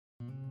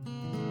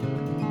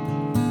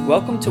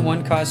Welcome to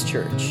One Cause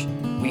Church.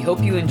 We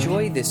hope you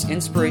enjoy this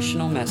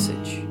inspirational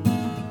message.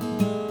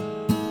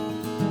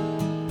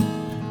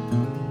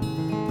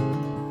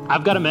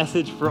 I've got a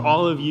message for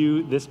all of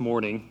you this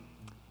morning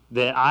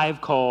that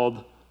I've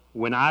called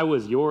When I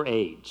Was Your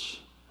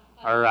Age.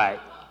 All right.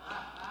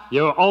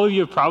 All of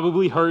you have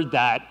probably heard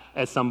that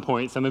at some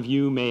point. Some of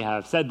you may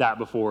have said that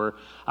before.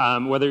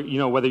 Whether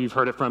you've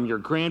heard it from your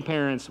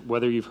grandparents,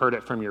 whether you've heard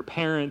it from your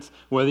parents,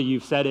 whether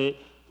you've said it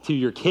to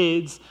your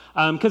kids.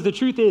 Because the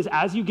truth is,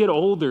 as you get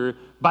older,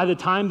 by the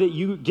time that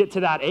you get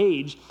to that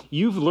age,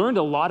 you've learned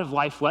a lot of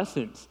life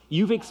lessons.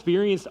 You've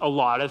experienced a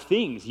lot of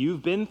things.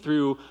 You've been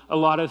through a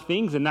lot of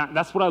things. And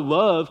that's what I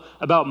love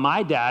about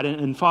my dad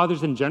and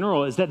fathers in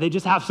general, is that they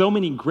just have so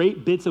many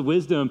great bits of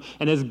wisdom.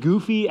 And as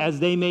goofy as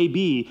they may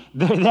be,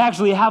 they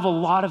actually have a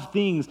lot of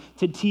things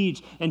to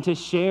teach and to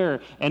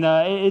share. And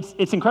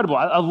it's incredible.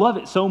 I love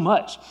it so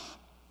much.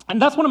 And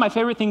that's one of my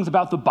favorite things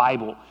about the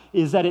Bible,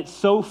 is that it's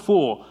so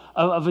full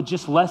of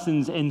just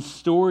lessons and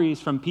stories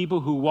from people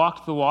who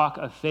walked the walk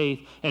of faith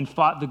and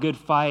fought the good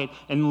fight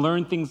and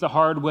learned things the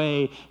hard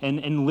way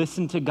and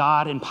listened to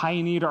God and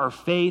pioneered our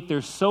faith.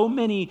 There's so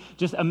many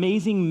just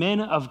amazing men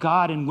of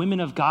God and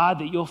women of God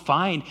that you'll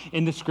find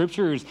in the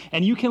scriptures,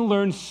 and you can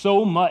learn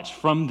so much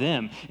from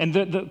them. And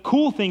the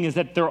cool thing is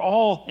that they're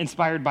all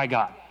inspired by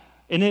God.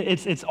 And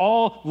it's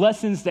all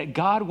lessons that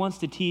God wants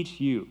to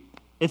teach you.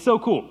 It's so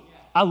cool.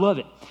 I love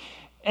it.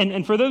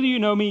 And for those of you who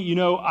know me, you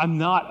know I'm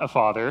not a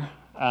father.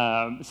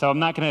 So I'm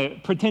not going to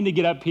pretend to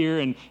get up here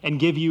and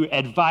give you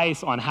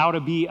advice on how to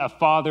be a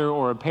father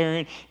or a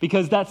parent,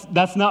 because that's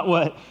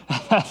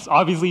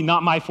obviously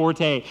not my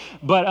forte.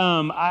 But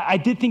I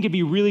did think it'd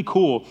be really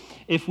cool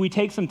if we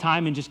take some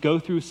time and just go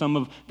through some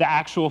of the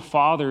actual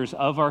fathers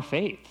of our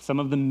faith, some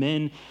of the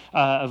men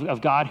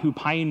of God who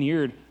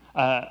pioneered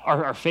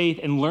our faith,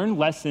 and learn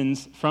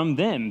lessons from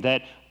them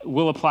that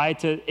will apply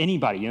to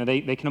anybody. You know,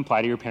 they can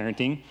apply to your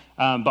parenting,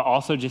 but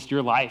also just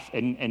your life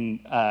and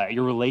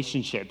your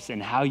relationships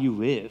and how you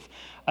live.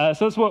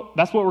 So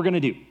that's what we're going to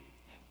do.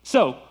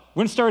 So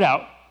we're going to start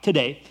out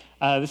today,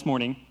 this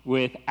morning,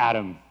 with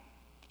Adam.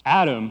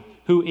 Adam,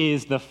 who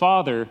is the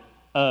father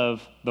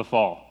of the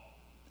fall.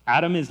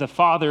 Adam is the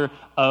father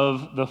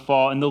of the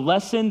fall. And the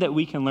lesson that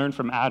we can learn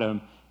from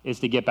Adam is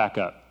to get back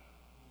up.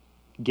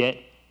 Get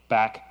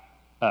back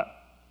up.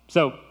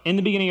 So in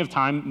the beginning of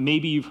time,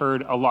 maybe you've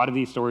heard a lot of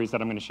these stories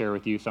that I'm going to share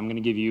with you. So I'm going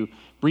to give you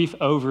brief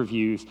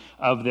overviews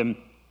of them.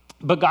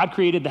 But God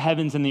created the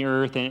heavens and the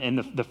earth, and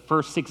the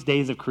first 6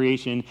 days of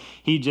creation,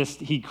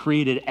 he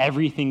created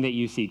everything that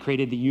you see,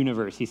 created the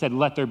universe. He said,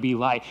 let there be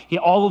light.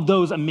 All of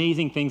those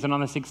amazing things. And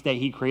on the sixth day,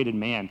 he created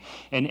man.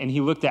 And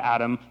he looked at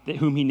Adam,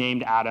 whom he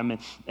named Adam,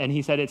 and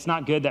he said, it's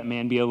not good that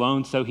man be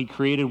alone. So he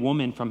created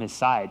woman from his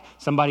side,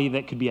 somebody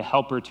that could be a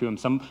helper to him,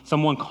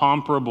 someone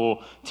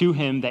comparable to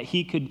him that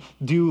he could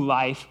do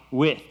life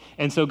with.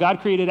 And so God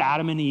created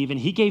Adam and Eve, and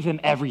he gave them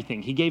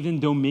everything. He gave them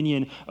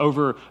dominion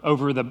over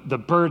the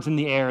birds in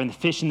the air and the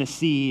fish in the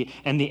sea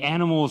and the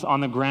animals on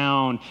the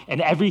ground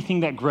and everything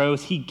that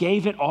grows. He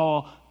gave it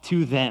all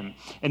to them.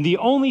 And the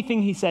only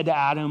thing he said to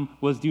Adam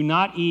was, do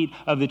not eat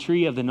of the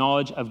tree of the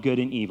knowledge of good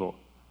and evil.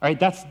 All right,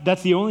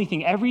 that's the only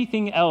thing.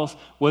 Everything else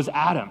was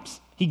Adam's.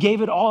 He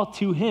gave it all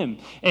to him.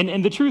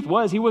 And the truth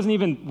was, he wasn't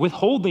even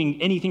withholding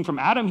anything from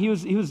Adam. He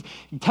was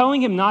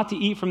telling him not to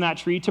eat from that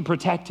tree to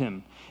protect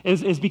him.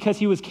 Is because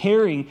he was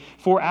caring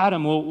for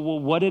Adam. Well,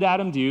 what did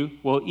Adam do?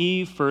 Well,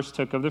 Eve first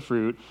took of the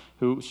fruit.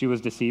 She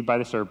was deceived by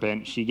the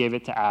serpent. She gave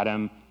it to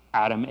Adam.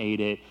 Adam ate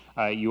it.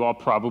 You all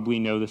probably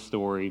know the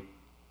story.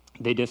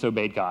 They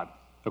disobeyed God.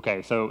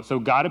 Okay, so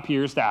God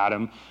appears to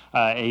Adam,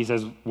 and he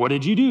says, what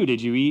did you do?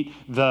 Did you eat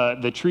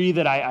the tree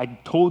that I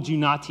told you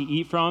not to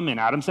eat from? And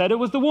Adam said it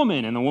was the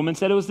woman, and the woman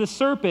said it was the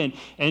serpent,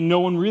 and no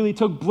one really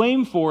took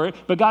blame for it.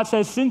 But God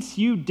says, since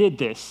you did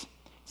this,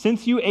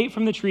 since you ate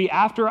from the tree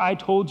after I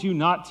told you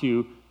not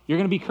to, you're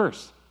going to be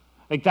cursed.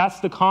 Like,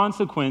 that's the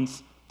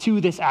consequence to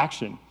this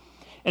action.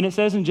 And it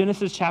says in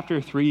Genesis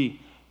chapter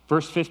 3,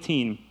 verse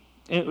 15,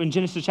 in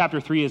Genesis chapter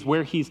 3 is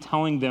where he's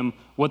telling them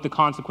what the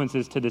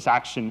consequences to this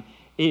action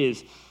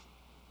is.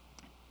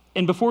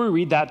 And before we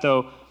read that,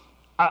 though,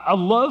 I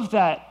love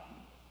that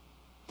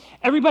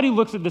everybody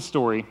looks at this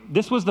story.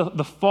 This was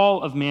the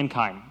fall of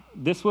mankind.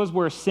 This was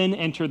where sin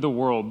entered the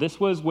world. This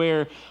was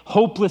where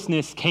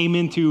hopelessness came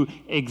into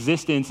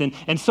existence.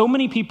 And so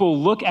many people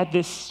look at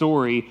this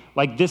story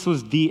like this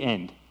was the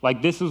end.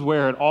 Like this is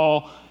where it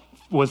all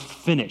was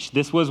finished.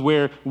 This was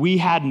where we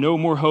had no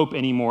more hope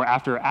anymore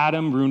after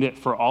Adam ruined it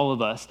for all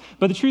of us.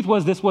 But the truth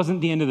was, this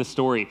wasn't the end of the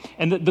story.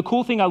 And the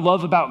cool thing I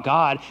love about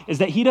God is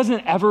that he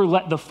doesn't ever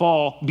let the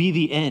fall be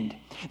the end.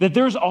 That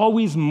there's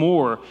always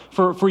more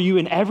for you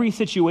in every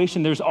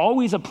situation. There's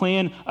always a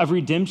plan of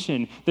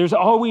redemption. There's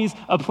always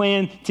a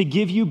plan to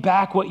give you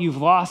back what you've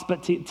lost,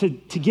 but to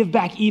give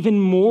back even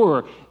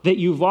more that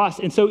you've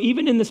lost. And so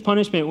even in this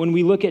punishment, when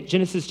we look at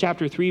Genesis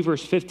chapter 3,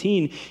 verse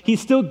 15,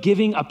 he's still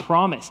giving a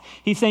promise.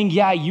 He's saying,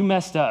 yeah, you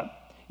messed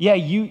up. Yeah,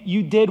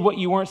 you did what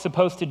you weren't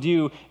supposed to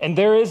do. And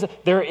there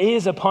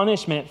is a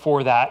punishment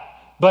for that,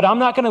 but I'm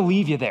not going to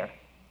leave you there.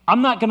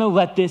 I'm not going to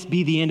let this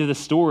be the end of the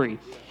story.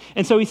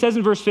 And so he says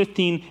in verse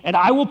 15, and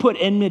I will put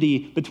enmity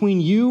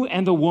between you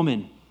and the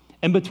woman,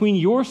 and between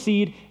your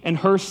seed and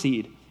her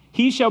seed.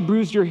 He shall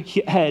bruise your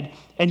head,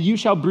 and you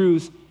shall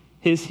bruise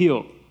his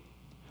heel.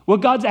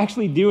 What God's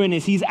actually doing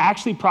is he's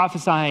actually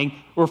prophesying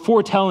or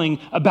foretelling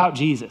about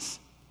Jesus.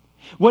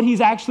 What he's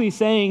actually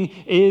saying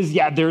is,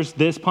 yeah, there's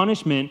this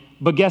punishment,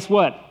 but guess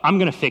what? I'm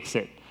going to fix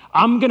it.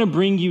 I'm going to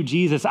bring you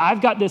Jesus.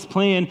 I've got this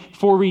plan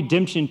for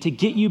redemption to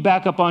get you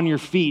back up on your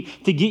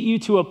feet, to get you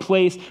to a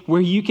place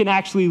where you can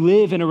actually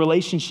live in a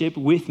relationship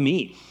with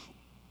me.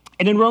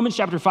 And in Romans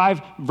chapter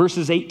 5,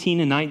 verses 18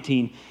 and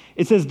 19,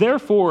 it says,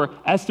 therefore,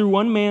 as through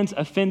one man's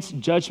offense,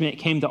 judgment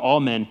came to all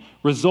men,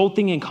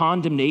 resulting in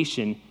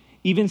condemnation,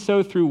 even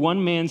so through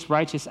one man's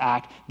righteous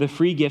act, the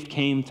free gift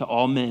came to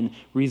all men,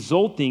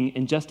 resulting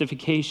in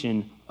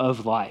justification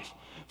of life.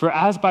 For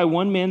as by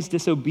one man's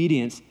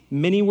disobedience,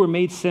 many were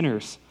made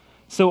sinners,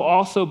 so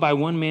also by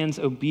one man's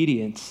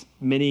obedience,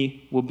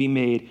 many will be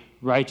made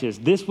righteous.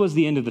 This was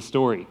the end of the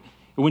story.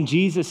 When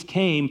Jesus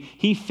came,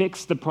 he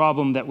fixed the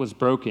problem that was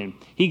broken.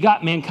 He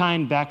got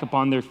mankind back up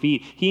on their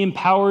feet. He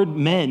empowered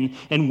men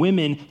and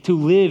women to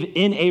live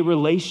in a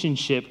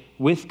relationship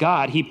with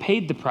God. He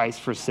paid the price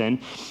for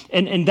sin,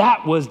 and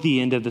that was the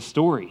end of the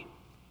story.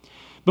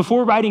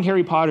 Before writing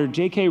Harry Potter,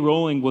 J.K.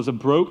 Rowling was a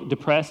broke,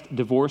 depressed,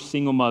 divorced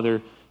single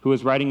mother who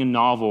was writing a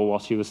novel while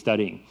she was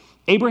studying.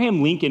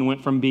 Abraham Lincoln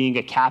went from being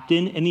a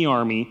captain in the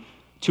army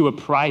to a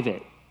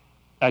private,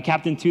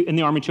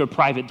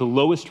 the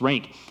lowest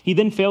rank. He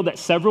then failed at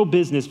several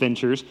business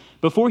ventures.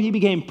 Before he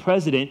became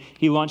president,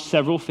 he launched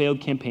several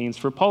failed campaigns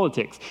for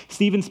politics.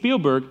 Steven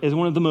Spielberg is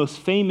one of the most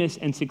famous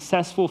and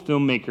successful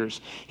filmmakers.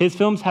 His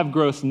films have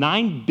grossed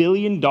 $9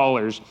 billion.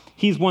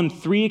 He's won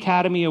 3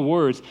 Academy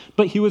Awards,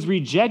 but he was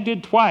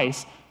rejected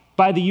twice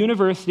by the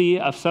University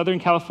of Southern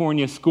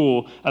California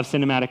School of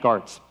Cinematic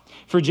Arts.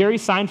 For Jerry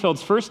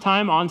Seinfeld's first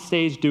time on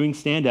stage doing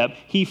stand-up,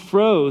 he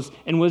froze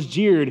and was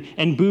jeered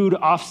and booed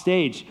off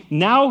stage.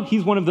 Now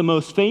he's one of the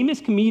most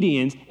famous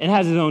comedians and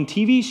has his own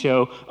TV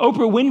show.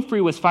 Oprah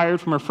Winfrey was fired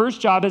from her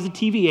first job as a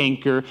TV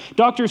anchor.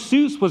 Dr.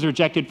 Seuss was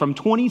rejected from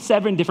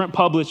 27 different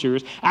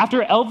publishers.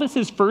 After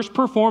Elvis's first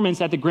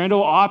performance at the Grand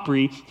Ole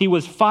Opry, he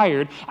was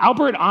fired.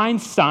 Albert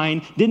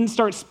Einstein didn't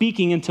start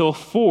speaking until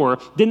 4,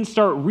 didn't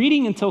start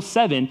reading until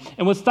 7,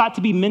 and was thought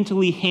to be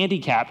mentally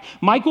handicapped.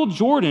 Michael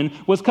Jordan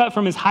was cut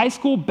from his high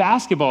school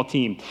basketball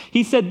team.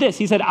 He said this,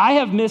 he said, I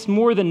have missed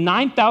more than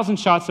 9,000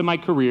 shots in my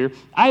career.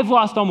 I have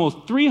lost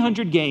almost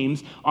 300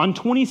 games. On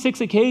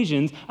 26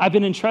 occasions, I've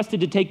been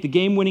entrusted to take the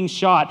game-winning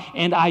shot,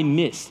 and I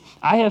missed.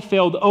 I have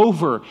failed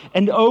over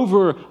and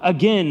over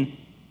again,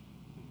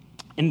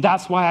 and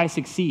that's why I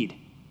succeed.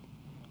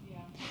 Yeah.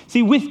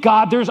 See, with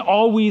God, there's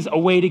always a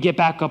way to get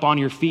back up on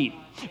your feet.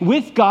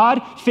 With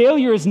God,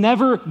 failure is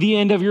never the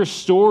end of your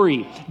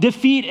story.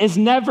 Defeat is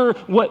never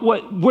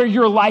where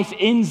your life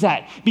ends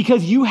at,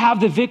 because you have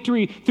the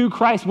victory through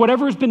Christ.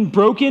 Whatever has been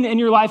broken in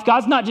your life,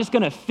 God's not just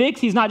going to fix,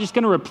 he's not just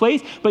going to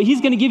replace, but he's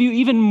going to give you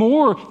even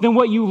more than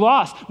what you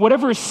lost.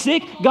 Whatever is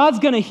sick, God's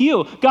going to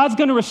heal. God's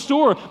going to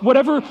restore.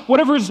 Whatever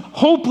is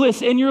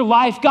hopeless in your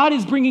life, God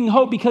is bringing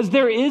hope, because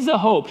there is a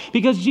hope,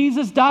 because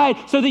Jesus died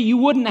so that you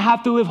wouldn't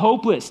have to live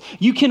hopeless.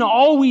 You can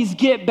always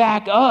get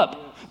back up.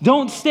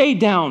 Don't stay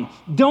down.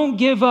 Don't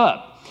give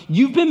up.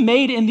 You've been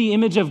made in the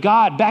image of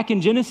God. Back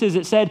in Genesis,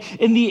 it said,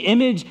 in the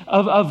image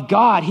of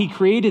God, he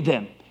created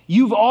them.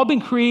 You've all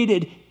been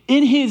created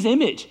in his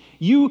image.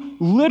 You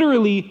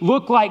literally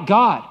look like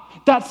God.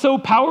 That's so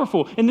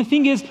powerful. And the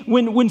thing is,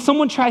 when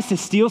someone tries to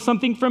steal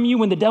something from you,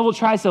 when the devil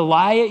tries to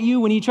lie at you,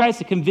 when he tries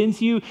to convince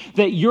you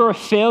that you're a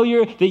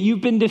failure, that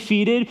you've been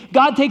defeated,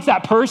 God takes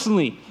that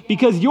personally,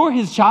 because you're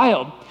his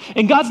child.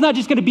 And God's not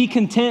just going to be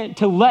content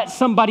to let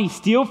somebody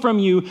steal from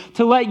you,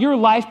 to let your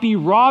life be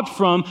robbed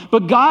from,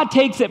 but God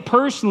takes it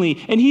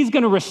personally, and he's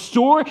going to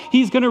restore,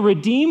 he's going to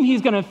redeem,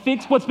 he's going to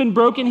fix what's been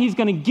broken, he's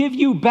going to give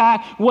you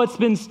back what's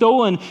been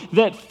stolen.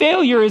 That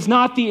failure is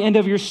not the end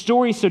of your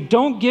story, so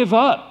don't give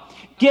up.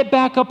 Get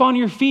back up on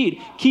your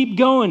feet. Keep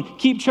going.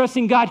 Keep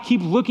trusting God.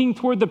 Keep looking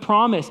toward the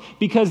promise,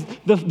 because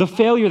the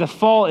failure, the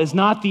fall is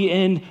not the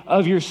end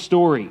of your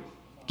story.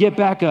 Get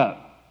back up.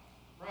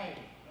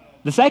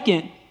 The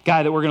second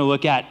guy that we're going to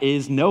look at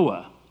is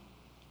Noah.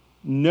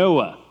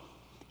 Noah.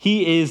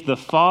 He is the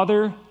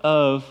father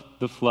of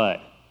the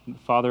flood. The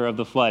father of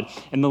the flood.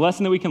 And the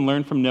lesson that we can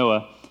learn from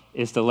Noah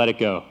is to let it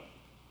go.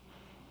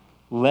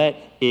 Let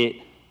it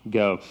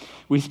go.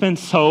 We spend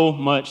so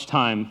much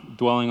time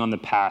dwelling on the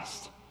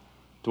past,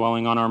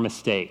 dwelling on our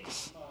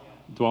mistakes,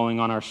 dwelling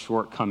on our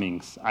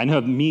shortcomings. I know,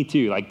 me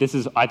too. Like, this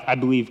is, I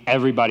believe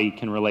everybody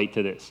can relate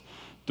to this.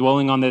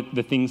 Dwelling on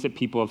the things that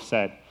people have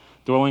said,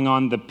 dwelling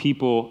on the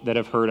people that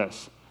have hurt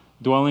us,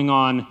 dwelling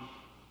on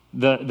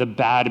the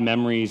bad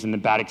memories and the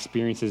bad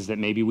experiences that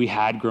maybe we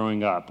had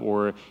growing up,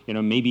 or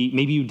maybe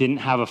you didn't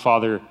have a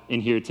father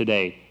in here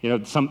today.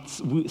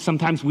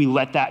 Sometimes we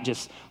let that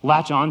just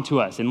latch onto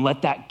us and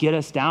let that get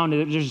us down.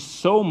 There's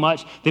so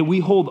much that we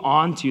hold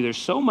on to. There's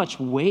so much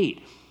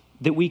weight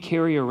that we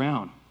carry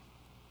around.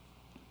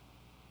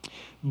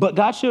 But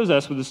God shows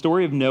us with the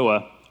story of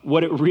Noah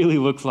what it really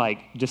looks like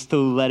just to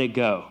let it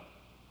go,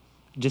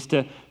 just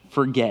to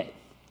forget.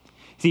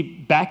 See,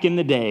 back in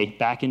the day,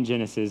 back in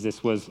Genesis,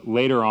 this was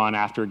later on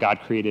after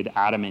God created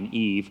Adam and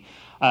Eve,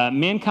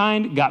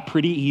 mankind got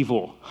pretty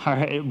evil, all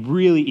right?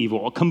 Really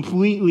evil,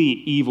 completely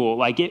evil.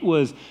 Like it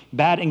was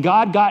bad. And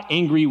God got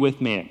angry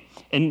with man.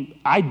 And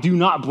I do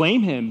not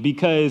blame him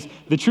because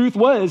the truth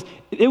was,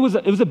 it was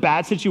a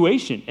bad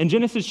situation. In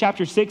Genesis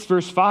chapter 6,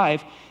 verse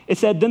 5, it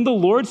said, "Then the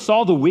Lord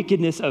saw the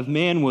wickedness of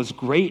man was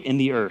great in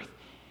the earth,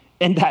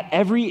 and that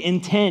every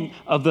intent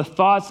of the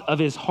thoughts of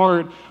his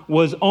heart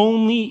was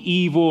only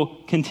evil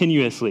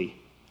continuously."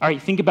 All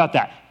right, think about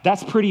that.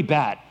 That's pretty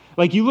bad.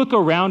 Like you look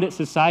around at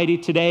society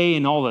today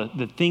and all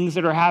the things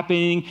that are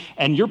happening,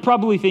 and you're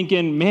probably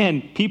thinking,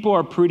 man, people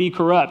are pretty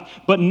corrupt,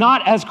 but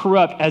not as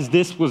corrupt as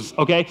this was,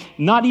 okay?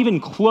 Not even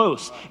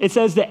close. It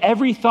says that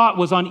every thought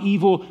was on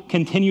evil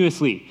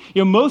continuously.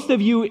 You know, most of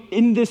you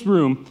in this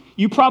room,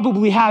 you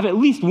probably have at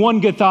least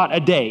one good thought a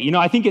day. You know,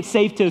 I think it's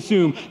safe to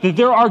assume that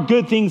there are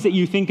good things that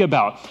you think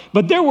about.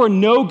 But there were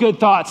no good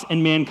thoughts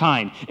in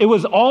mankind. It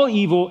was all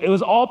evil. It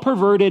was all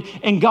perverted.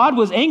 And God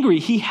was angry.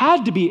 He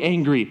had to be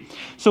angry.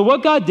 So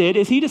what God did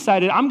is he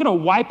decided, I'm going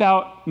to wipe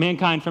out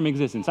mankind from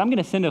existence. I'm going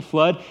to send a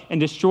flood and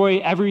destroy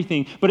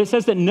everything. But it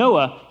says that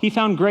Noah, he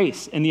found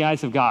grace in the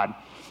eyes of God.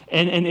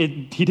 And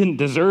he didn't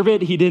deserve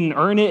it. He didn't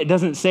earn it. It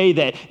doesn't say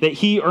that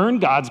he earned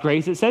God's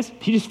grace. It says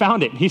he just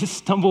found it. He just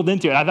stumbled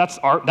into it.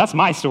 That's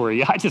my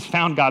story. I just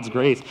found God's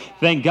grace.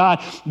 Thank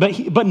God.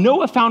 But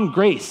Noah found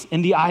grace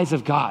in the eyes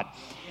of God.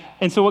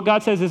 And so what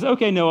God says is,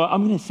 okay, Noah,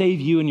 I'm going to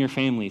save you and your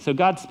family. So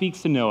God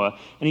speaks to Noah,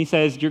 and he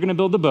says, you're going to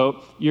build a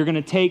boat. You're going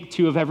to take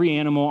 2 of every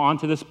animal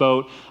onto this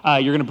boat.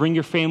 You're going to bring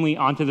your family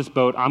onto this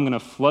boat. I'm going to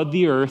flood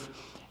the earth,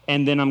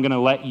 and then I'm going to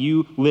let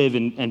you live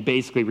and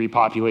basically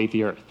repopulate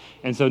the earth.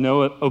 And so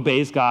Noah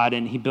obeys God,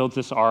 and he builds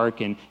this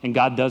ark, and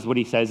God does what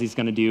he says he's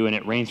going to do, and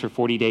it rains for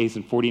 40 days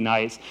and 40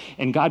 nights.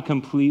 And God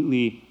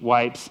completely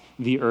wipes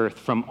the earth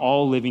from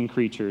all living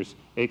creatures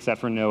except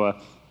for Noah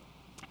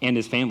and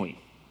his family.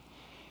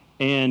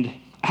 And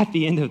at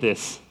the end of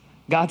this,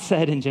 God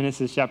said in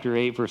Genesis chapter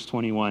 8, verse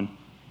 21,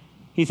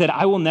 he said,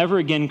 "I will never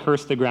again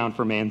curse the ground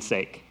for man's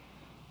sake,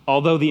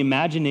 although the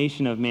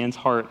imagination of man's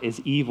heart is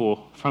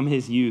evil from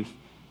his youth.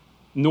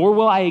 Nor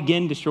will I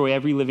again destroy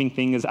every living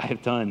thing as I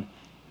have done.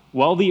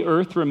 While the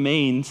earth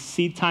remains,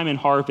 seed time and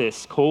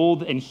harvest,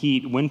 cold and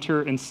heat,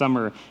 winter and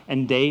summer,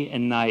 and day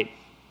and night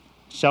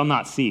shall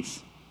not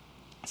cease."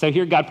 So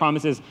here God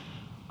promises,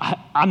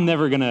 I'm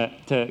never going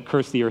to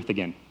curse the earth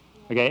again.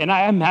 Okay, and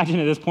I imagine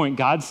at this point,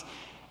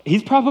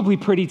 he's probably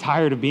pretty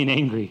tired of being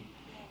angry.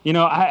 You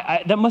know,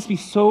 that must be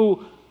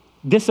so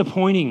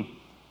disappointing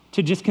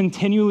to just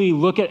continually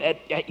look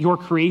at your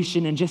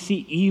creation and just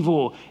see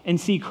evil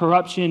and see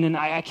corruption. And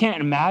I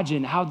can't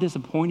imagine how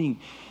disappointing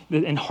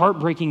and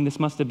heartbreaking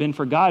this must have been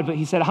for God. But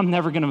he said, I'm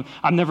never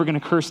gonna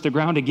curse the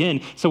ground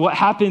again. So what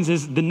happens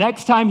is the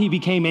next time he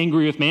became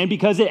angry with man,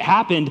 because it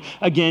happened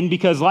again,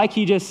 because like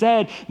he just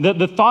said,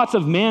 the thoughts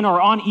of man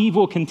are on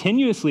evil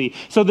continuously.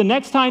 So the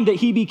next time that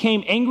he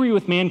became angry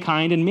with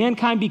mankind and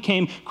mankind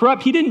became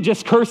corrupt, he didn't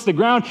just curse the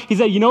ground. He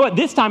said, you know what?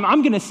 This time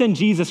I'm gonna send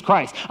Jesus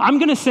Christ. I'm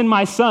gonna send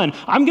my son.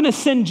 I'm gonna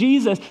send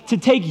Jesus to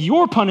take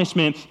your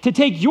punishment, to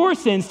take your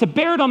sins, to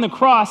bear it on the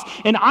cross,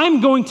 and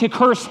I'm going to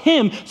curse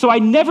him so I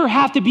never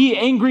have to be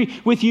angry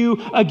with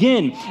you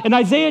again. In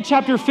Isaiah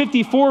chapter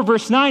 54,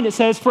 verse 9, it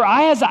says, "For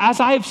as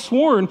I have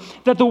sworn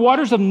that the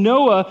waters of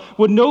Noah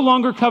would no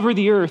longer cover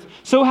the earth,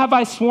 so have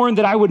I sworn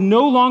that I would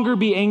no longer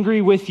be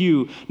angry with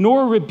you,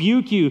 nor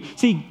rebuke you."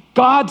 See,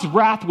 God's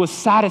wrath was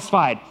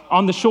satisfied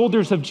on the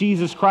shoulders of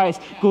Jesus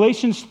Christ.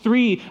 Galatians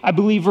 3, I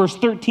believe, verse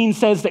 13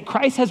 says that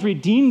Christ has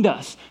redeemed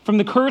us from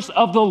the curse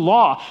of the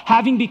law,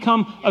 having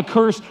become a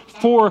curse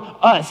for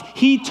us.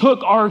 He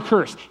took our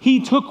curse. He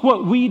took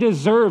what we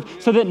deserve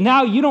so that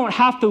now you don't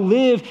have to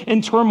live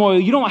in turmoil.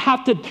 You don't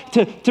have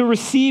to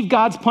receive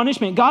God's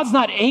punishment. God's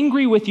not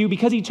angry with you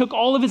because he took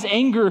all of his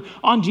anger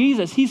on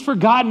Jesus. He's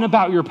forgotten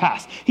about your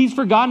past. He's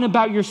forgotten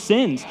about your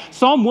sins.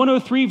 Psalm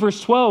 103, verse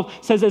 12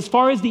 says, "As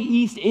far as the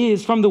east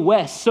is from the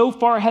west, so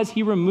far has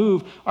he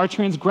removed our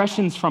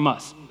transgressions from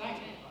us."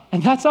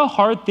 And that's a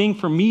hard thing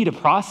for me to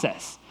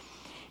process,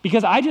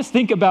 because I just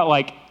think about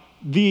like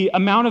the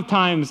amount of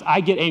times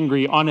I get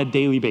angry on a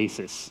daily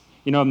basis.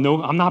 You know,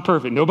 no, I'm not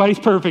perfect. Nobody's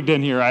perfect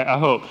in here, I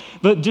hope.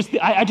 But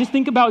I just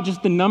think about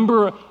just the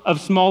number of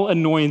small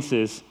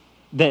annoyances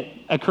that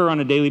occur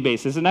on a daily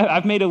basis. And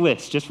I've made a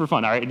list just for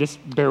fun. All right, just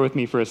bear with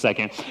me for a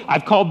second.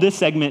 I've called this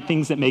segment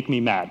 "Things That Make Me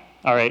Mad."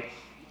 All right,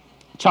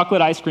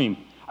 chocolate ice cream.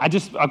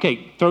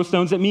 Throw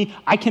stones at me.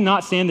 I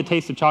cannot stand the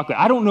taste of chocolate.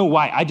 I don't know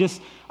why. I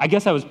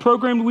guess I was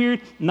programmed weird,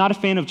 not a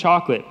fan of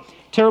chocolate.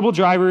 Terrible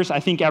drivers, I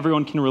think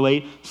everyone can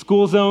relate.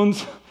 School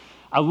zones,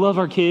 I love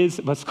our kids,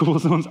 but school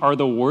zones are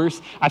the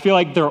worst. I feel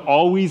like they're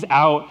always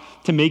out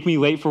to make me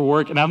late for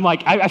work. And I'm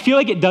like, I feel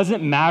like it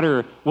doesn't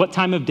matter what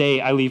time of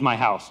day I leave my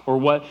house or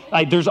what,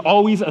 like there's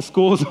always a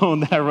school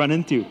zone that I run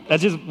into.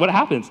 That's just what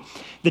happens.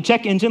 The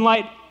check engine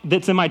light,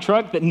 that's in my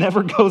truck that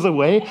never goes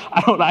away.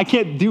 I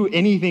can't do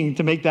anything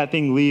to make that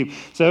thing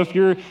leave. So if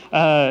you're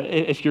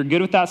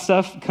good with that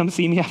stuff, come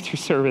see me after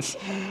service.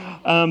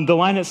 The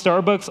line at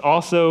Starbucks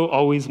also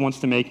always wants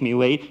to make me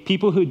late.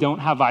 People who don't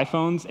have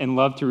iPhones and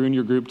love to ruin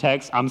your group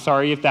text, I'm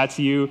sorry if that's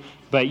you,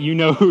 but you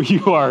know who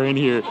you are in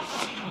here.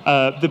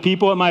 The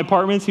people at my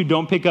apartments who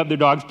don't pick up their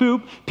dog's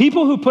poop,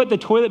 people who put the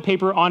toilet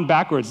paper on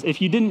backwards.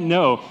 If you didn't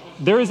know,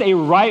 there is a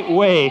right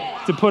way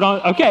to put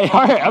on, okay,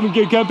 all right, I'm in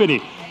good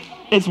company.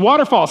 It's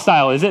waterfall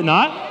style, is it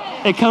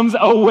not? It comes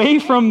away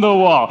from the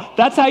wall.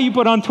 That's how you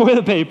put on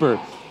toilet paper.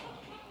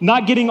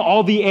 Not getting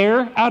all the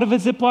air out of a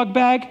Ziploc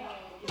bag,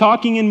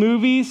 talking in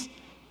movies,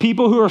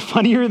 people who are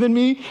funnier than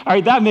me. All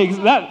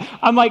right,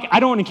 I'm like,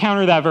 I don't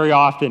encounter that very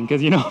often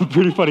because, I'm a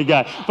pretty funny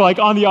guy. But like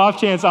on the off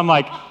chance, I'm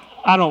like,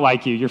 I don't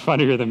like you. You're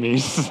funnier than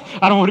me.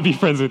 I don't want to be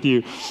friends with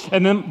you.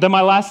 And then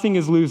my last thing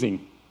is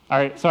losing. All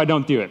right, so I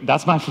don't do it.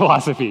 That's my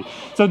philosophy.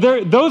 So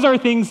those are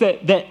things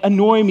that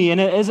annoy me. And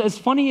as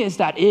funny as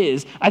that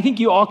is, I think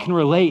you all can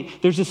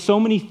relate. There's just so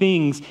many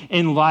things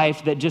in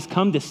life that just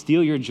come to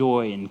steal your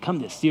joy and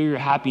come to steal your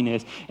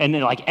happiness. And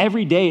then like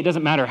every day, it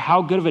doesn't matter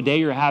how good of a day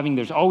you're having,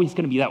 there's always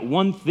going to be that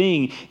one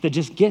thing that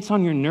just gets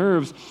on your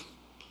nerves.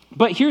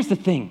 But here's the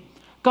thing.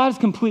 God has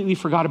completely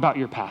forgot about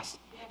your past.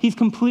 He's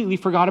completely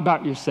forgot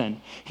about your sin.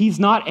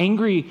 He's not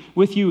angry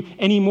with you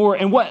anymore.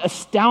 And what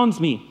astounds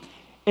me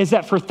is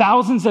that for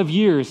thousands of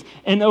years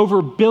and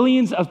over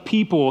billions of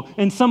people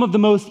and some of the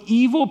most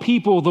evil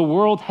people the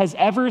world has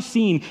ever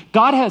seen,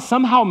 God has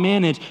somehow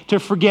managed to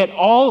forget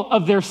all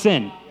of their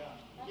sin.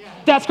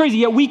 That's crazy.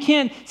 Yet we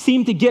can't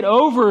seem to get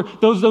over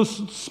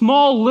those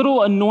small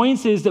little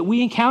annoyances that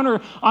we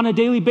encounter on a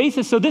daily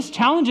basis. So this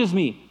challenges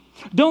me.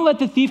 Don't let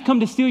the thief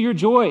come to steal your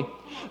joy.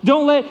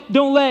 Don't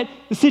let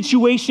the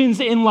situations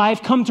in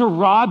life come to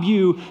rob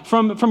you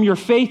from your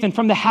faith and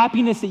from the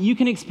happiness that you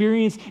can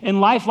experience in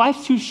life.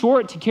 Life's too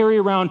short to carry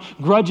around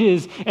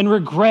grudges and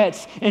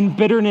regrets and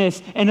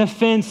bitterness and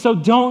offense, so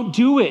don't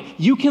do it.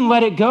 You can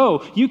let it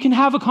go. You can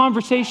have a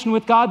conversation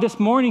with God this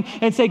morning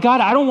and say, God,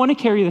 I don't want to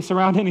carry this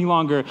around any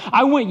longer.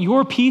 I want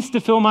your peace to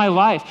fill my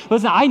life.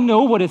 Listen, I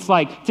know what it's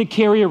like to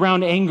carry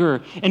around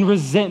anger and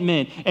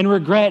resentment and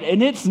regret,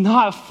 and it's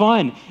not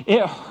fun.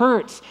 It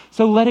hurts.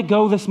 So let it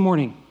go this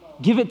morning.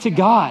 Give it to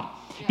God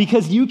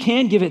because you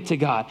can give it to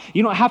God.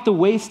 You don't have to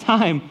waste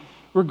time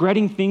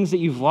regretting things that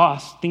you've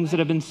lost, things that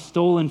have been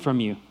stolen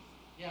from you.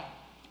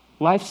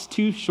 Life's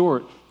too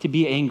short to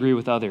be angry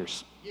with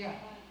others.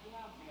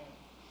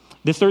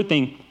 This third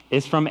thing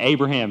is from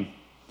Abraham,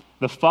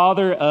 the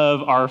father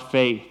of our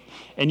faith.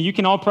 And you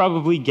can all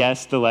probably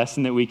guess the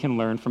lesson that we can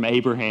learn from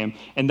Abraham,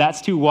 and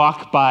that's to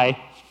walk by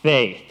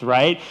faith,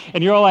 right?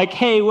 And you're all like,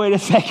 hey, wait a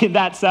second,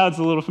 that sounds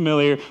a little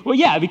familiar. Well,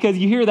 yeah, because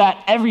you hear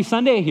that every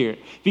Sunday here,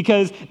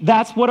 because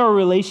that's what our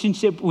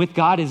relationship with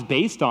God is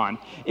based on,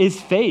 is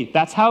faith.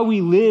 That's how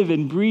we live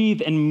and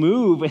breathe and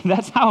move, and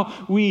that's how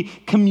we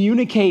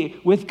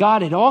communicate with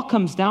God. It all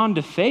comes down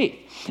to faith.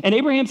 And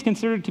Abraham's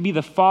considered to be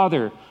the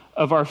father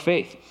of our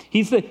faith.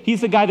 He's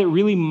the guy that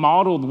really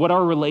modeled what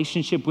our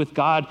relationship with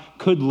God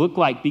could look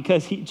like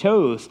because he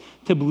chose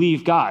to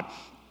believe God.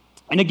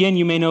 And again,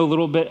 you may know a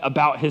little bit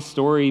about his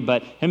story,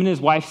 but him and his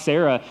wife,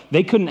 Sarah,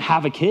 they couldn't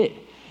have a kid.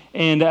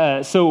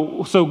 And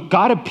so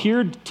God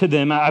appeared to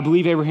them. I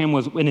believe Abraham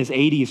was in his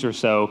 80s or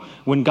so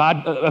when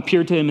God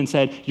appeared to him and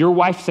said, your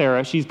wife,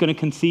 Sarah, she's going to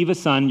conceive a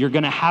son. You're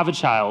going to have a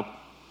child.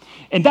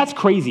 And that's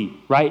crazy,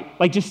 right?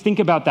 Like, just think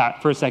about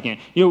that for a second.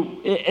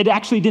 It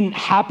actually didn't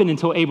happen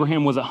until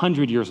Abraham was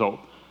 100 years old.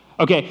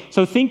 Okay,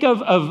 so think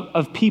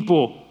of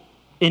people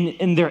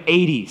in their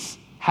 80s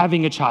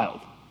having a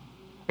child.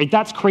 Right?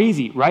 That's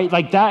crazy, right?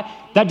 Like that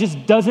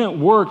just doesn't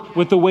work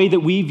with the way that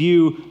we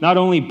view not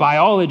only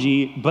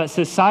biology, but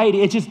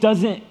society. It just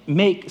doesn't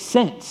make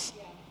sense.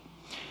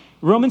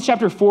 Romans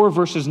chapter 4,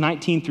 verses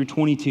 19 through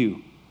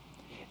 22.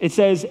 It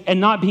says, and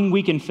not being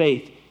weak in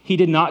faith, he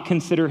did not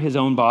consider his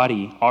own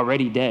body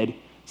already dead,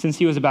 since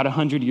he was about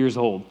 100 years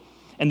old,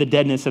 and the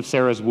deadness of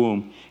Sarah's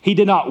womb. He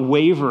did not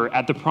waver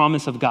at the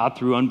promise of God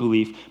through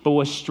unbelief, but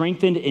was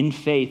strengthened in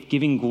faith,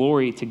 giving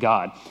glory to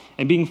God.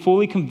 And being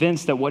fully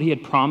convinced that what he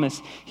had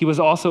promised, he was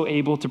also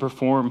able to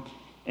perform,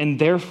 and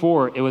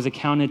therefore it was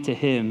accounted to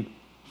him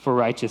for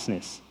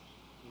righteousness.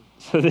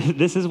 So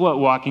this is what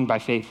walking by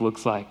faith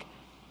looks like.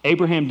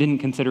 Abraham didn't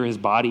consider his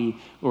body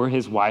or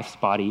his wife's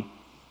body,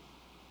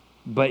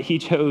 but he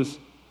chose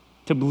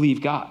to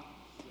believe God.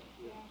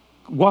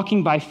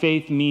 Walking by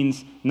faith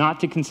means not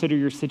to consider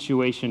your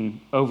situation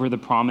over the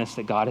promise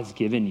that God has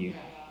given you.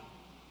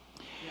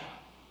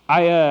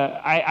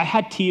 I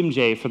had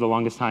TMJ for the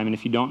longest time, and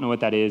if you don't know what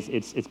that is,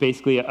 it's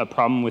basically a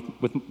problem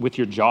with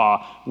your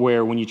jaw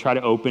where when you try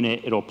to open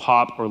it, it'll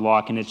pop or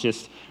lock, and it's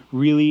just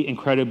really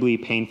incredibly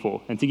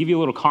painful. And to give you a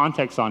little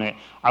context on it,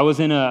 I was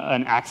in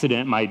an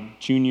accident my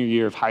junior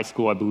year of high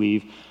school, I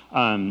believe.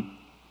 I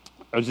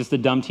was just a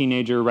dumb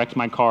teenager, wrecked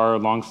my car,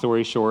 long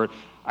story short,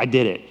 I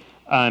did it.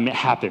 It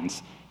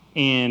happens.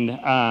 And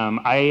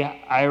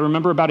I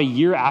remember about a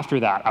year after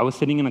that, I was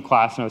sitting in a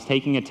class and I was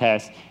taking a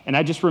test, and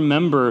I just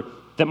remember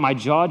that my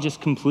jaw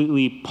just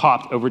completely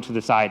popped over to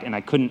the side and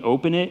I couldn't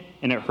open it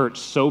and it hurt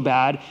so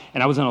bad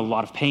and I was in a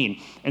lot of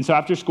pain. And so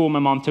after school, my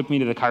mom took me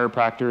to the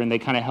chiropractor and they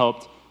kind of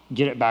helped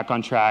get it back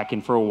on track.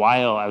 And for a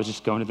while, I was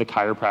just going to the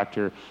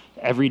chiropractor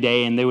every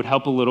day and they would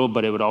help a little,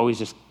 but it would always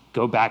just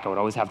go back. I would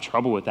always have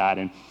trouble with that.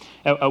 And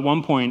at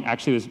one point,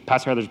 actually, it was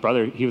Pastor Heather's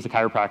brother. He was a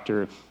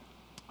chiropractor.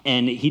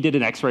 And he did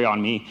an x-ray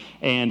on me,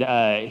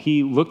 and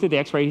he looked at the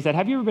x-ray. He said,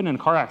 "Have you ever been in a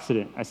car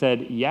accident?" I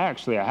said, "Yeah,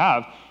 actually, I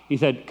have." He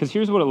said, "Because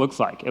here's what it looks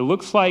like. It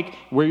looks like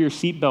where your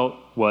seatbelt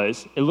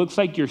was. It looks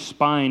like your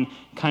spine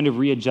kind of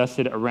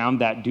readjusted around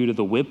that due to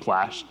the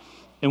whiplash.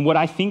 And what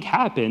I think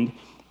happened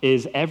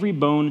is every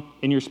bone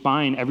in your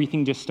spine,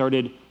 everything just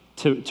started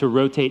to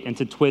rotate and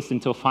to twist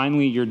until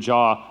finally your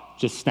jaw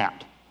just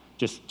snapped.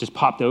 Just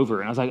popped over."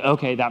 And I was like,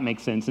 okay, that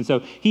makes sense. And so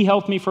he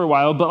helped me for a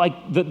while, but like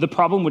the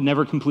problem would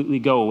never completely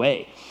go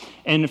away.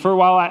 And for a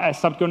while, I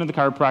stopped going to the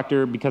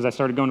chiropractor because I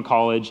started going to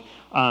college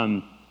at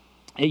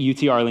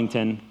UT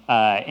Arlington.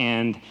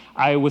 And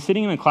I was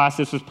sitting in a class.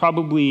 This was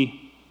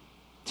probably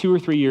 2 or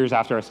 3 years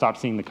after I stopped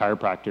seeing the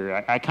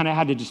chiropractor. I kind of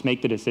had to just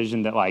make the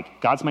decision that like,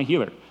 God's my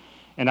healer.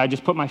 And I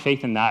just put my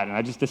faith in that. And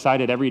I just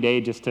decided every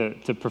day just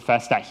to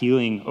profess that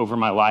healing over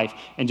my life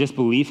and just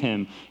believe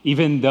him,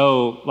 even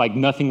though like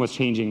nothing was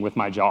changing with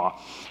my jaw.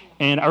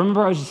 And I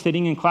remember I was just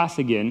sitting in class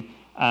again.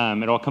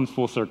 It all comes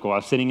full circle. I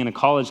was sitting in a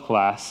college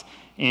class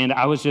and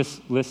I was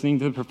just listening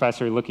to the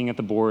professor, looking at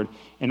the board.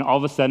 And all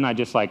of a sudden I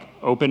just like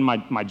opened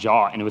my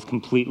jaw and it was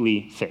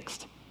completely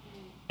fixed.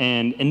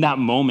 And in that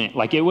moment,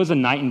 like it was a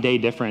night and day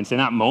difference. In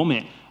that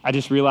moment, I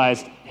just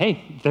realized,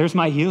 hey, there's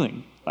my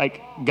healing.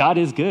 Like God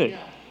is good.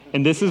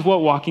 And this is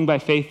what walking by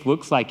faith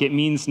looks like. It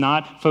means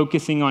not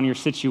focusing on your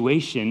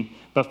situation,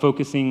 but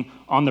focusing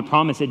on the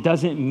promise. It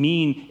doesn't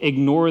mean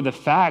ignore the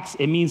facts.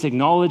 It means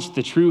acknowledge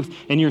the truth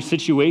in your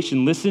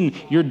situation. Listen,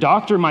 your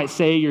doctor might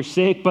say you're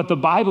sick, but the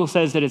Bible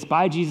says that it's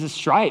by Jesus'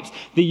 stripes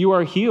that you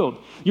are healed.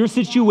 Your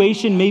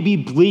situation may be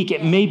bleak.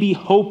 It may be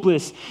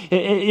hopeless.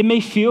 It may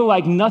feel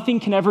like nothing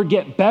can ever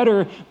get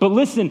better. But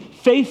listen,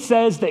 faith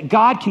says that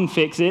God can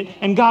fix it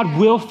and God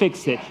will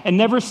fix it. And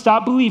never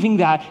stop believing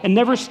that and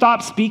never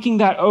stop speaking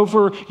that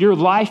over your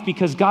life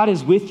because God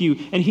is with you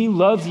and he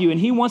loves you and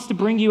he wants to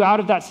bring you out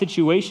of that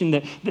situation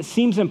that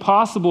seems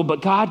impossible,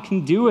 but God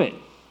can do it.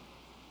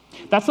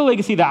 That's the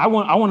legacy that I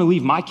want to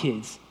leave my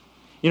kids.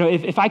 You know,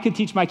 if I could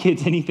teach my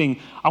kids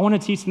anything, I want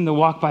to teach them to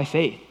walk by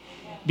faith.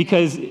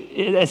 Because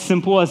as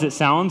simple as it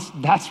sounds,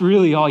 that's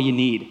really all you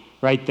need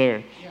right there.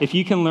 Yeah. If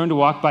you can learn to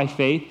walk by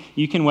faith,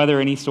 you can weather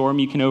any storm,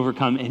 you can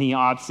overcome any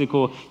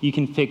obstacle, you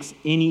can fix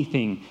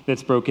anything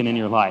that's broken in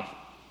your life.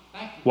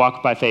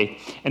 Walk by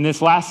faith. And this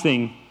last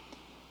thing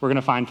we're going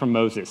to find from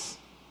Moses.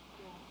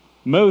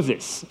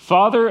 Moses,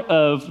 father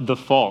of the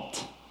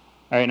fault.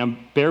 All right, now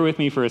bear with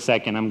me for a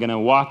second. I'm going to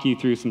walk you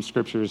through some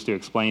scriptures to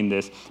explain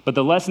this. But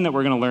the lesson that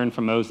we're going to learn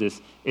from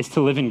Moses is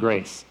to live in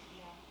grace.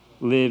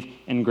 Live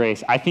in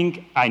grace.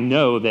 I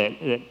know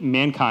that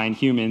mankind,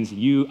 humans,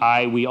 you,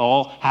 I, we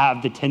all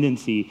have the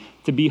tendency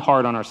to be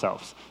hard on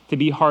ourselves, to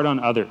be hard on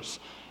others,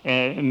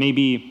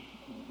 maybe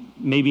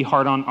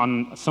hard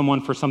on someone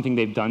for something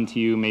they've done to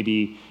you,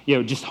 maybe,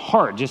 just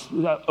hard, just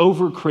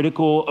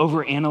overcritical,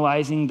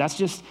 overanalyzing.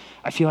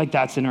 I feel like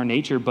that's in our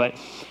nature. But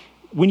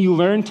when you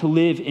learn to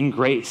live in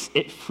grace,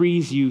 it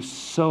frees you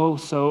so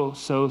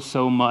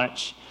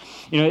much.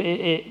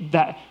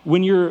 That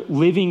when you're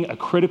living a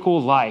critical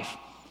life,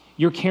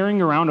 you're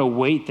carrying around a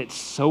weight that's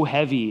so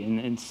heavy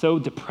and so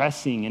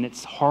depressing, and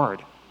it's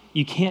hard.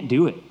 You can't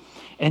do it.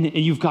 And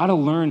you've got to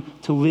learn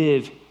to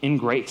live in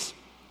grace.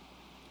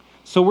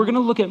 So we're going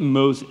to look at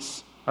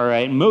Moses, all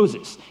right?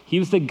 Moses, he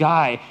was the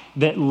guy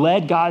that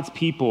led God's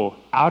people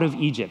out of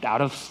Egypt, out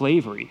of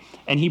slavery,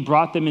 and he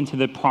brought them into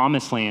the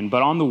promised land.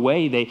 But on the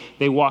way,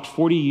 they walked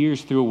 40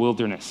 years through a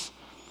wilderness.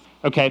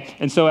 Okay,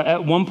 and so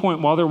at one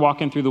point while they're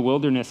walking through the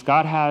wilderness,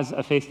 God has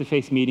a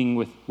face-to-face meeting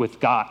with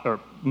God,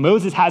 or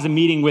Moses has a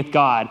meeting with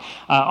God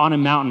on a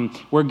mountain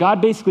where God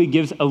basically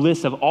gives a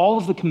list of all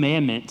of the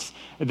commandments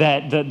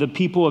that the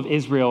people of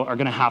Israel are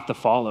going to have to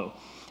follow.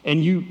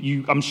 And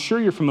I'm sure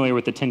you're familiar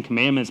with the 10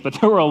 Commandments, but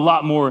there were a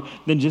lot more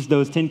than just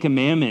those 10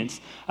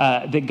 Commandments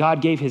that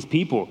God gave his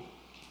people.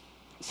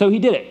 So he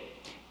did it.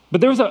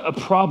 But there was a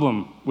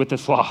problem with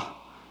this law.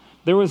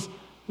 There's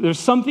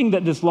something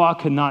that this law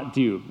could not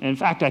do. And in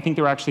fact, I think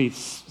there were actually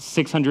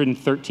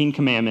 613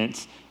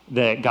 commandments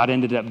that God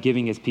ended up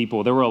giving his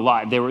people. There were a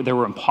lot. They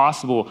were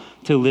impossible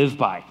to live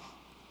by.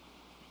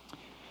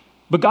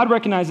 But God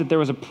recognized that there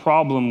was a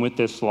problem with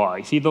this law.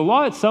 You see, the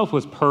law itself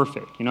was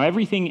perfect.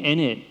 Everything in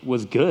it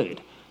was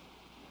good.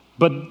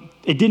 But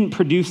it didn't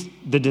produce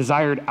the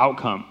desired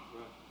outcome.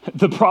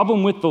 The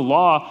problem with the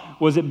law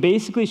was it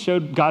basically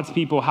showed God's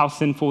people how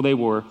sinful they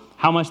were,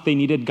 how much they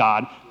needed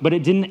God, but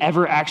it didn't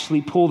ever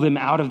actually pull them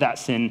out of that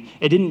sin.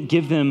 It didn't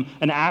give them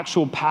an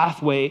actual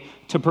pathway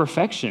to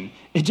perfection.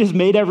 It just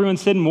made everyone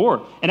sin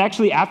more. And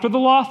actually, after the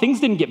law, things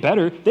didn't get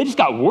better. They just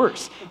got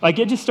worse. Like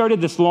it just started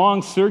this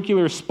long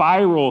circular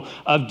spiral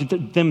of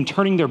them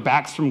turning their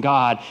backs from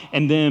God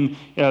and them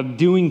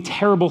doing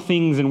terrible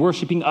things and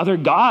worshiping other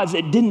gods.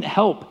 It didn't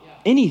help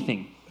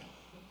anything.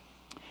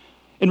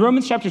 In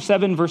Romans chapter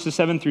 7, verses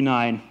 7 through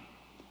 9,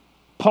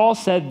 Paul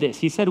said this.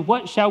 He said,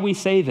 "What shall we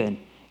say then?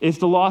 Is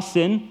the law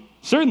sin?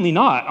 Certainly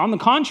not. On the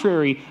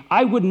contrary,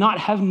 I would not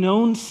have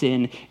known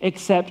sin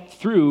except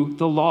through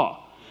the law.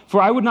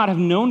 For I would not have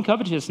known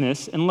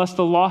covetousness unless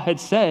the law had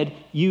said,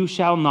 'You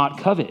shall not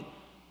covet.'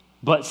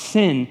 But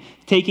sin,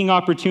 taking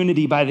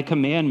opportunity by the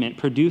commandment,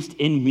 produced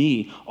in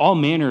me all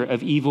manner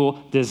of evil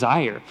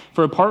desire.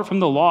 For apart from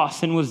the law,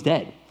 sin was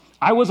dead.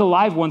 I was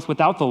alive once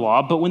without the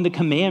law, but when the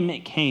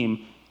commandment came,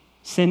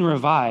 sin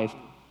revived,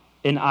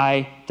 and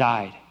I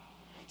died."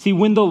 See,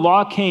 when the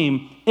law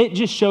came, it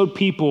just showed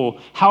people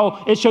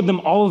it showed them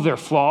all of their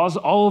flaws,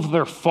 all of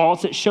their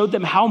faults. It showed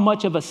them how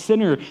much of a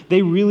sinner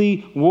they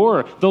really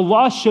were. The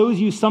law shows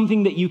you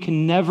something that you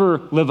can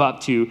never live up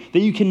to, that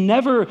you can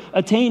never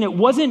attain. It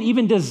wasn't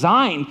even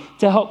designed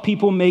to help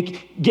people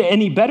get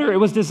any better. It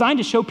was designed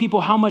to show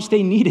people how much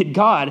they needed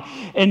God.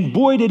 And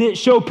boy, did it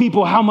show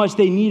people how much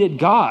they needed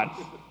God.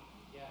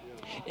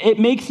 It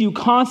makes you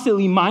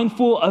constantly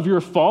mindful of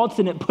your faults,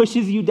 and it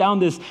pushes you down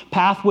this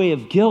pathway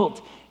of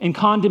guilt and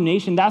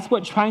condemnation. That's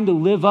what trying to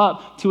live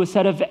up to a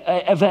set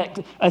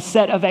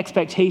of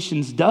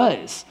expectations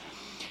does.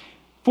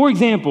 For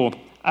example,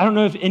 I don't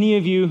know if any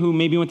of you who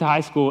maybe went to high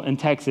school in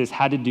Texas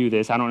had to do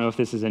this. I don't know if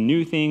this is a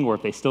new thing or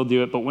if they still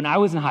do it, but when I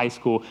was in high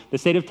school, the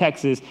state of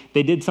Texas,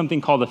 they did something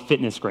called a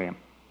fitnessgram.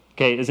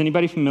 Okay, is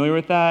anybody familiar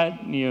with that?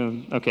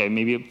 Okay,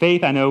 maybe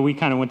Faith, I know we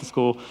kind of went to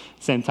school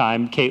same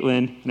time.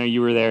 Caitlin, I know you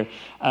were there.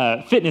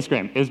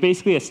 Fitnessgram. It was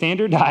basically a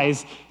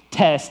standardized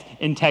test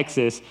in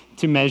Texas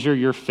to measure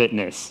your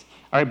fitness.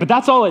 All right, but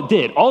that's all it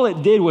did. All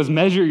it did was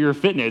measure your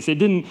fitness. It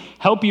didn't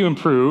help you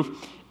improve.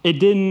 It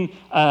didn't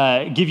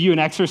give you an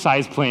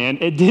exercise plan.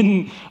 It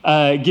didn't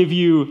give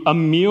you a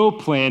meal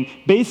plan.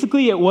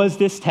 Basically, it was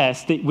this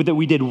test that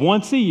we did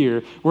once a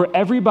year where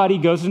everybody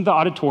goes into the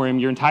auditorium,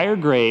 your entire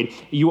grade.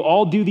 You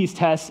all do these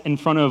tests in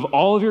front of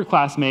all of your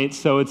classmates,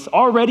 so it's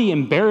already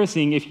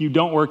embarrassing if you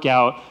don't work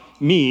out.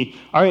 Me.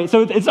 All right,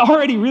 so it's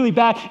already really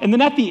bad. And then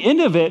at the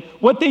end of it,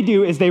 what they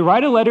do is they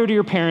write a letter to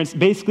your parents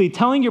basically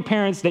telling your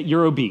parents that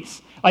you're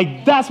obese.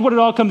 Like, that's what it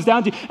all comes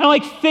down to. And I'm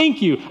like,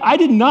 thank you. I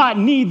did not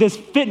need this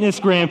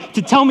fitnessgram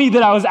to tell me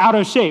that I was out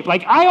of shape.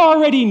 Like, I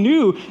already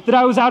knew that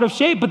I was out of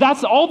shape, but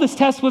that's all this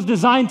test was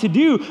designed to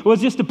do, was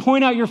just to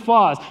point out your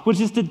flaws, was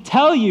just to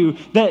tell you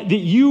that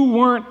you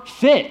weren't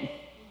fit.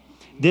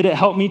 Did it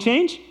help me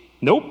change?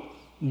 Nope.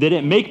 Did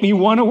it make me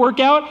want to work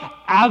out?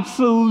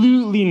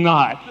 Absolutely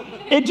not.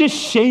 It just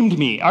shamed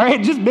me, all right?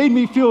 It just made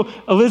me feel,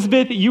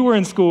 Elizabeth, you were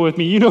in school with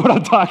me. You know what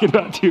I'm talking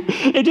about, too.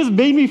 It just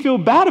made me feel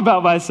bad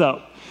about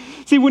myself.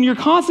 See, when you're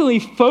constantly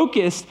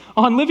focused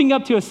on living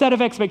up to a set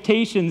of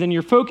expectations and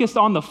you're focused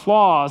on the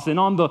flaws and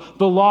on the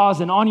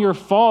laws and on your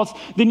faults,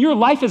 then your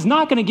life is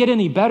not going to get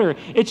any better.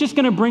 It's just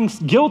going to bring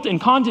guilt and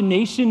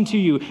condemnation to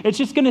you. It's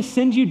just going to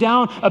send you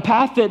down a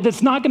path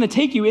that's not going to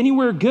take you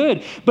anywhere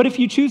good. But if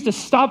you choose to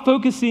stop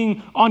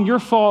focusing on your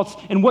faults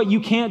and what you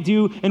can't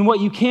do and what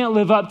you can't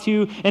live up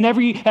to and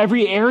every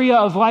area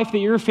of life that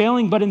you're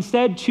failing, but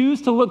instead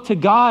choose to look to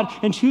God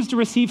and choose to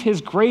receive His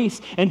grace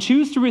and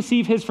choose to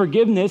receive His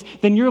forgiveness,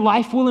 then your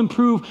life will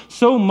improve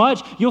so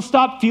much. You'll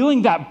stop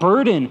feeling that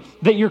burden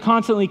that you're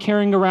constantly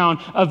carrying around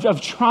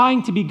of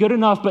trying to be good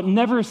enough but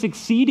never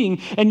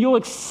succeeding, and you'll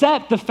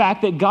accept the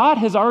fact that God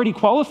has already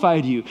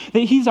qualified you,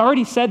 that He's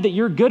already said that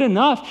you're good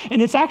enough,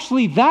 and it's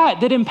actually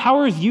that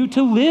empowers you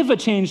to live a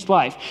changed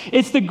life.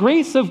 It's the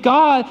grace of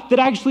God that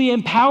actually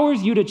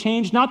empowers you to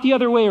change, not the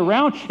other way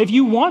around. If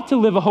you want to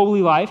live a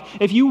holy life,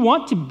 if you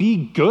want to be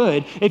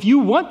good, if you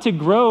want to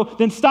grow,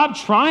 then stop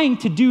trying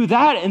to do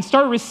that and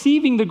start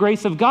receiving the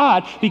grace of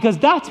God, because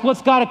that's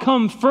what's got to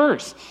come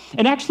first.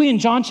 And actually in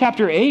John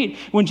chapter 8,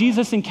 when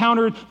Jesus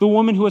encountered the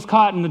woman who was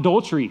caught in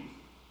adultery,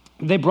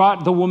 they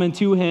brought the woman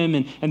to Him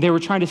and they were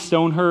trying to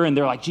stone her, and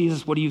they're like,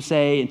 Jesus, what do you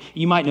say? And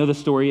you might know the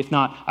story. If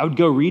not, I would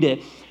go read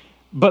it.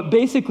 But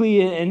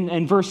basically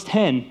in verse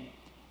 10,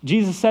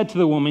 Jesus said to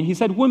the woman, He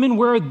said, "Women,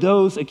 where are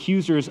those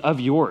accusers of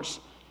yours?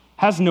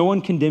 Has no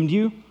one condemned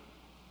you?"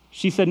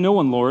 She said, "No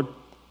one, Lord."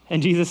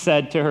 And Jesus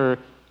said to her,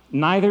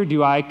 "Neither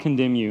do I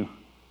condemn you.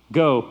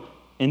 Go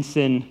and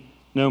sin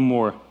no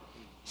more."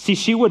 See,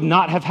 she would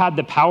not have had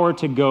the power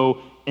to go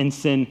and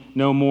sin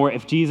no more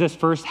if Jesus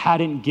first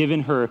hadn't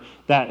given her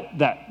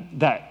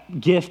that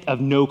gift of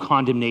no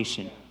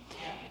condemnation.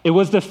 It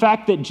was the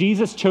fact that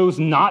Jesus chose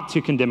not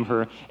to condemn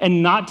her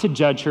and not to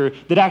judge her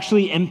that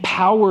actually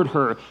empowered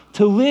her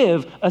to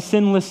live a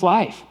sinless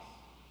life.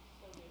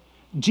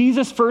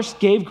 Jesus first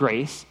gave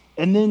grace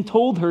and then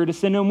told her to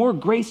sin no more.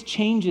 Grace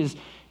changes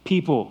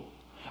people.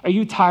 Are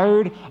you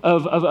tired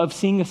of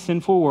seeing a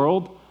sinful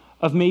world?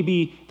 Of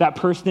maybe that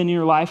person in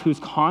your life who's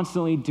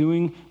constantly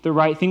doing the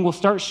right thing? Well,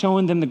 start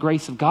showing them the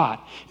grace of God,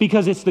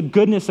 because it's the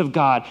goodness of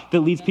God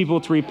that leads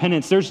people to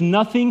repentance. There's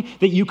nothing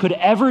that you could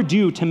ever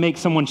do to make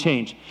someone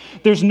change.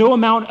 There's no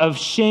amount of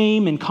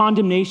shame and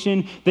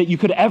condemnation that you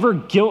could ever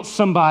guilt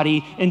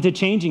somebody into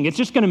changing. It's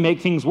just going to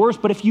make things worse.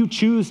 But if you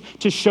choose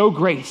to show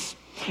grace,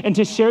 and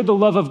to share the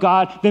love of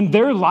God, then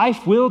their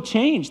life will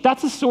change.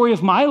 That's the story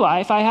of my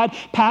life. I had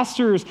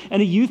pastors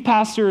and a youth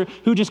pastor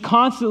who just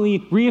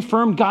constantly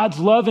reaffirmed God's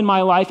love in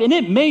my life, and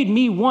it made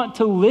me want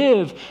to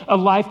live a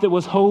life that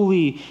was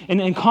holy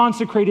and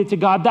consecrated to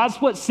God.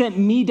 That's what sent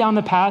me down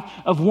the path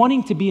of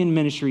wanting to be in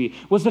ministry,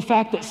 was the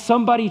fact that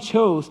somebody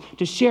chose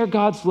to share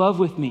God's love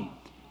with me.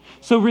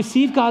 So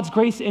receive God's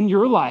grace in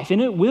your life,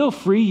 and it will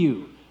free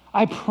you.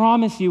 I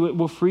promise you it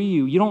will free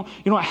you. You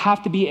don't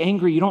have to be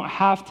angry. You don't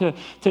have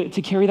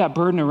to carry that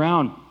burden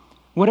around.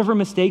 Whatever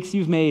mistakes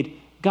you've made,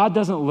 God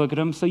doesn't look at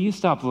them, so you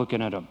stop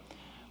looking at them.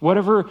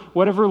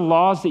 Whatever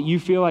laws that you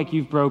feel like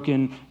you've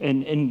broken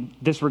in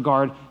this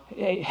regard,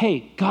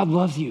 hey, God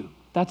loves you.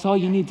 That's all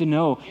you need to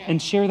know,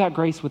 and share that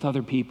grace with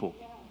other people.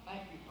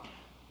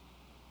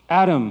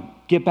 Adam,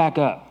 get back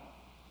up.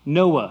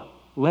 Noah,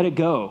 let it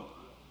go.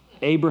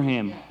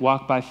 Abraham,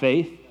 walk by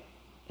faith.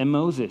 And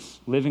Moses,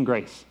 live in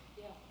grace.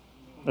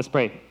 Let's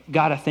pray.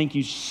 God, I thank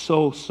you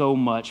so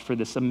much for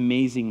this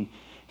amazing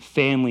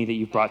family that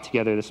you've brought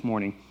together this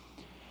morning.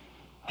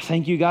 I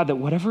thank you, God, that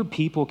whatever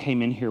people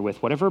came in here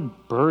with, whatever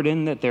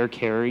burden that they're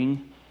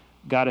carrying,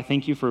 God, I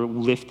thank you for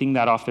lifting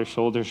that off their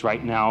shoulders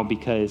right now,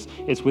 because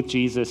it's with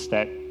Jesus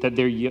that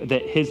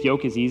his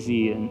yoke is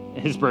easy and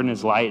his burden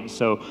is light.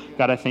 So,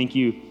 God, I thank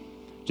you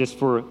just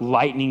for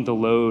lightening the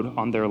load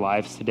on their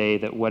lives today,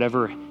 that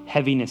whatever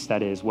heaviness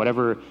that is,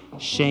 whatever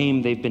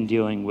shame they've been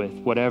dealing with,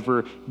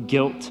 whatever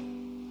guilt,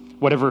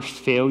 whatever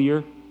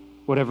failure,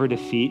 whatever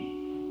defeat,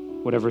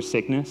 whatever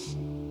sickness,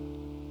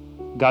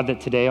 God,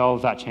 that today all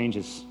of that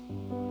changes.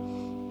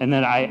 And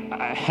that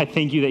I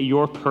thank you that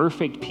your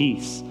perfect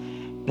peace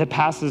that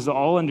passes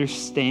all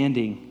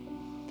understanding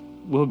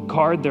will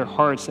guard their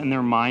hearts and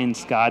their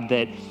minds, God,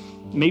 that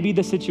maybe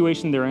the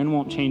situation they're in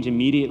won't change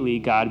immediately,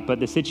 God, but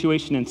the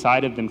situation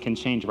inside of them can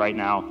change right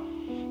now.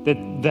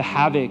 That the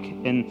havoc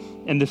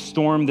and the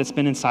storm that's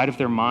been inside of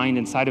their mind,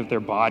 inside of their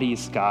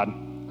bodies, God,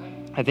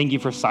 I thank you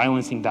for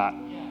silencing that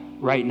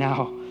right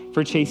now,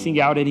 for chasing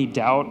out any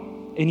doubt,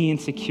 any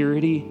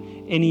insecurity,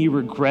 any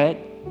regret,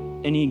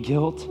 any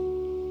guilt.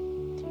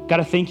 God,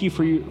 I thank you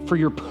for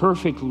your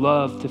perfect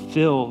love to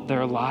fill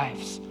their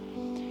lives.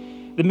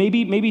 That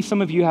maybe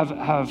some of you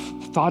have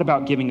thought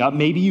about giving up.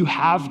 Maybe you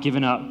have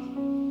given up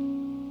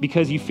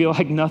because you feel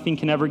like nothing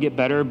can ever get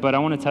better, but I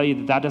want to tell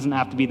you that doesn't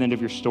have to be the end of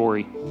your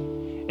story.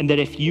 And that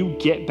if you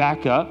get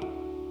back up,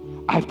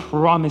 I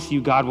promise you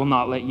God will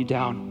not let you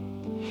down.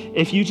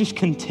 If you just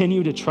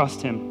continue to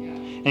trust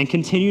him and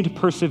continue to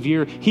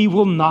persevere, he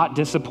will not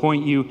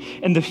disappoint you.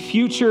 And the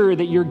future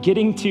that you're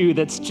getting to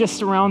that's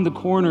just around the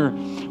corner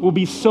will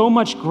be so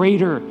much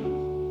greater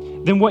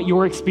than what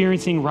you're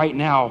experiencing right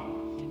now.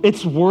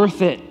 It's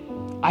worth it.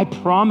 I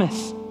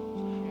promise.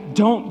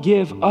 Don't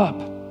give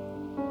up.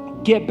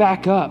 Get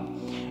back up.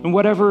 And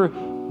whatever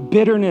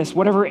bitterness,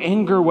 whatever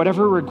anger,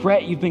 whatever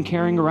regret you've been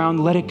carrying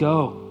around, let it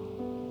go.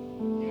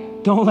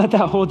 Don't let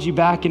that hold you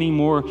back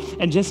anymore,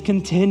 and just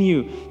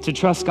continue to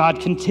trust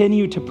God,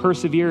 continue to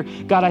persevere.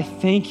 God, I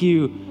thank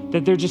you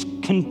that they're just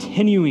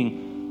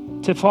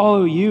continuing to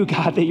follow you,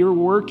 God, that you're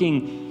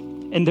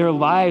working in their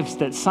lives,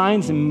 that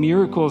signs and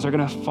miracles are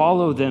going to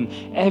follow them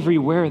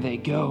everywhere they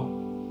go.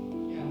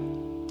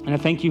 And I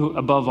thank you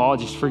above all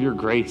just for your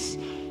grace,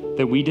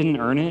 that we didn't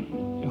earn it,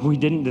 we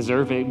didn't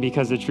deserve it,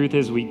 because the truth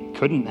is we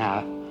couldn't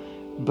have,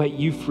 but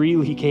you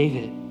freely gave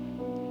it.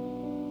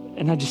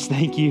 And I just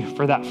thank you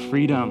for that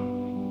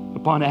freedom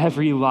upon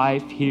every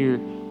life here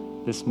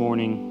this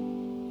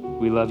morning.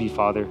 We love you,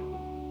 Father.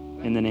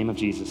 In the name of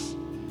Jesus,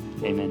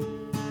 amen.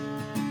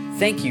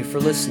 Thank you for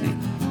listening,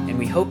 and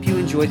we hope you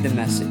enjoyed the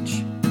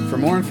message. For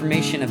more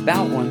information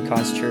about One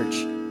Cause Church,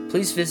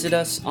 please visit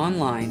us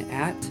online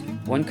at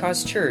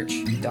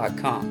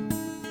onecausechurch.com.